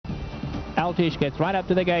Altish gets right up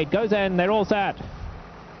to the gate, goes in, they're all set.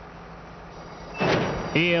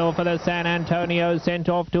 Eel for the San Antonio, sent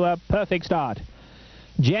off to a perfect start.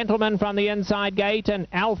 Gentleman from the inside gate and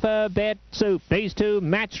Alphabet Soup. These two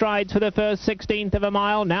match strides for the first 16th of a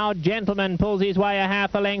mile. Now Gentleman pulls his way a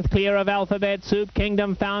half a length clear of Alphabet Soup.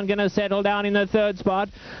 Kingdom Found going to settle down in the third spot.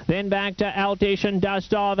 Then back to Altish and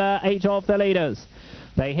Dustova, 8 off the leaders.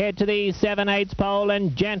 They head to the 7/8 pole,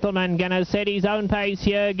 and Gentleman going to set his own pace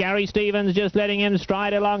here. Gary Stevens just letting him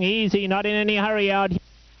stride along easy, not in any hurry out.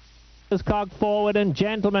 Cocked forward, and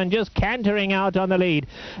Gentleman just cantering out on the lead.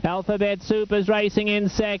 Alphabet Soup is racing in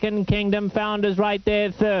second. Kingdom Found is right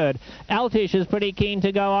there third. Altish is pretty keen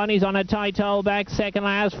to go on. He's on a tight hole back. Second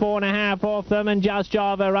last, 4.5 off them, and Just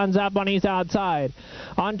Java runs up on his outside.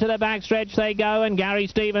 Onto the backstretch they go, and Gary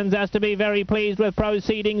Stevens has to be very pleased with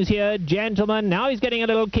proceedings here. Gentleman, now he's getting a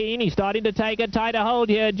little keen. He's starting to take a tighter hold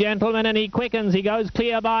here, Gentleman, and he quickens. He goes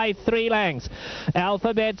clear by 3 lengths.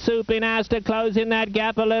 Alphabet Soup in has to close in that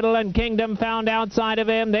gap a little, and Kingdom Found outside of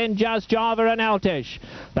him, then Just Java and Altish.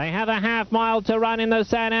 They have a half mile to run in the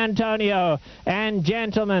San Antonio, and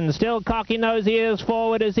Gentleman still cocking those ears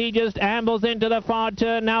forward as he just ambles into the far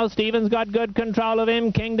turn. Now Stevens got good control of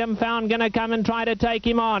him. Kingdom Found going to come and try to take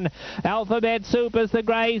him on. Alphabet Soup is the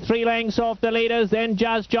grey, 3 lengths off the leaders, then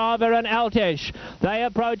Just Java and Altish. They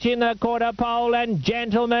approach in the quarter pole, and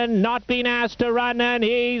Gentleman not been asked to run, and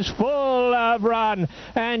he's full of run.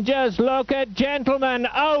 And just look at Gentleman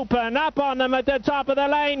open up on them at the top of the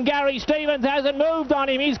lane. Gary Stevens hasn't moved on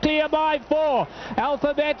him. He's clear by 4.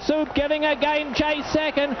 Alphabet Soup giving a game chase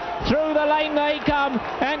second. Through the lane they come,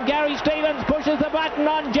 and Gary Stevens pushes the button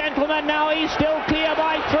on Gentleman. Now he's still clear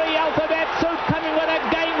by 3. Alphabet Soup coming with a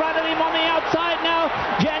game run at him on the outside now.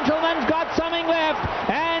 Gentleman's got something left,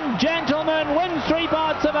 and Gentleman wins 3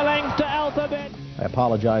 parts of a length to Alphabet. I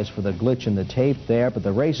apologize for the glitch in the tape there, but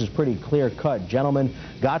the race is pretty clear-cut. Gentleman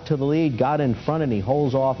got to the lead, got in front, and he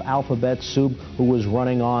holds off Alphabet Soup, who was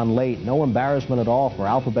running on late. No embarrassment at all for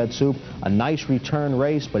Alphabet Soup. A nice return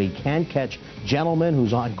race, but he can't catch Gentleman,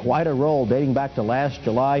 who's on quite a roll dating back to last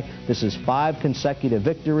July. This is 5 consecutive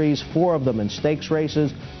victories, 4 of them in stakes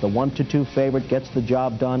races. The 1-2 favorite gets the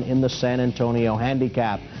job done in the San Antonio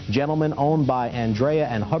Handicap. Gentleman owned by Andrea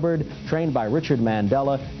and Hubbard, trained by Richard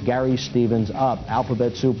Mandella. Gary Stevens up.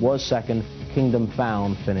 Alphabet Soup was second. Kingdom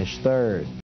Found finished third.